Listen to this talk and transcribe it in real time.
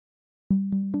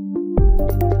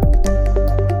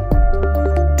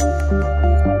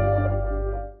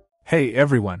Hey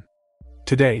everyone!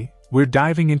 Today, we're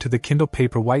diving into the Kindle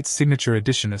Paperwhite Signature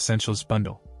Edition Essentials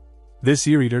Bundle. This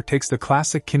e-reader takes the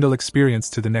classic Kindle experience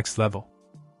to the next level.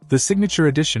 The Signature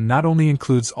Edition not only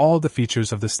includes all the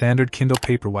features of the standard Kindle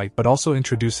Paperwhite but also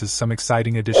introduces some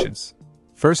exciting additions.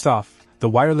 First off, the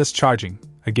wireless charging,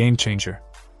 a game changer.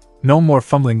 No more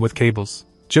fumbling with cables,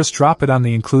 just drop it on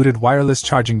the included wireless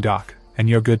charging dock, and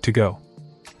you're good to go.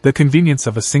 The convenience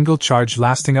of a single charge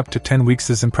lasting up to 10 weeks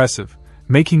is impressive,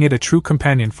 making it a true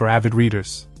companion for avid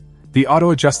readers. The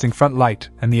auto-adjusting front light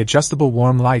and the adjustable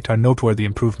warm light are noteworthy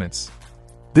improvements.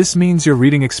 This means your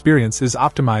reading experience is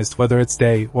optimized whether it's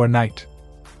day or night.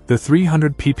 The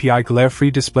 300 ppi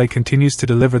glare-free display continues to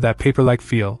deliver that paper-like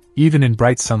feel, even in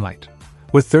bright sunlight.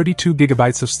 With 32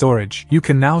 GB of storage, you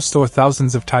can now store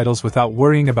thousands of titles without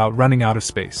worrying about running out of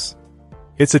space.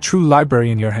 It's a true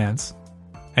library in your hands.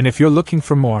 And if you're looking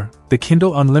for more, the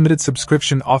Kindle Unlimited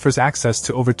subscription offers access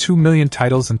to over 2 million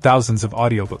titles and thousands of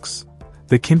audiobooks.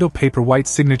 The Kindle Paperwhite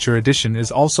Signature Edition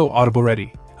is also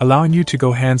Audible-ready, allowing you to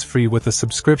go hands-free with a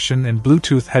subscription and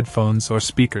Bluetooth headphones or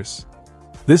speakers.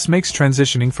 This makes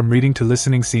transitioning from reading to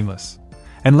listening seamless.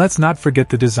 And let's not forget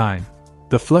the design.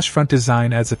 The flush front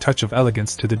design adds a touch of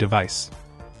elegance to the device.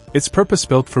 It's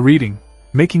purpose-built for reading,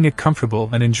 making it comfortable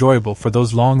and enjoyable for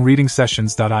those long reading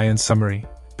sessions. In summary,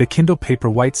 the Kindle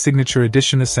Paperwhite Signature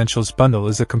Edition Essentials Bundle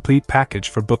is a complete package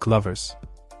for book lovers.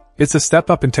 It's a step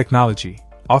up in technology,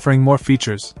 offering more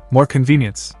features, more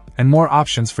convenience, and more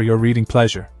options for your reading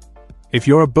pleasure. If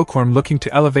you're a bookworm looking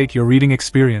to elevate your reading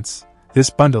experience, this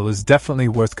bundle is definitely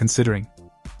worth considering.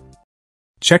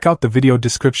 Check out the video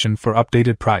description for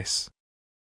updated price.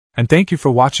 And thank you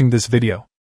for watching this video.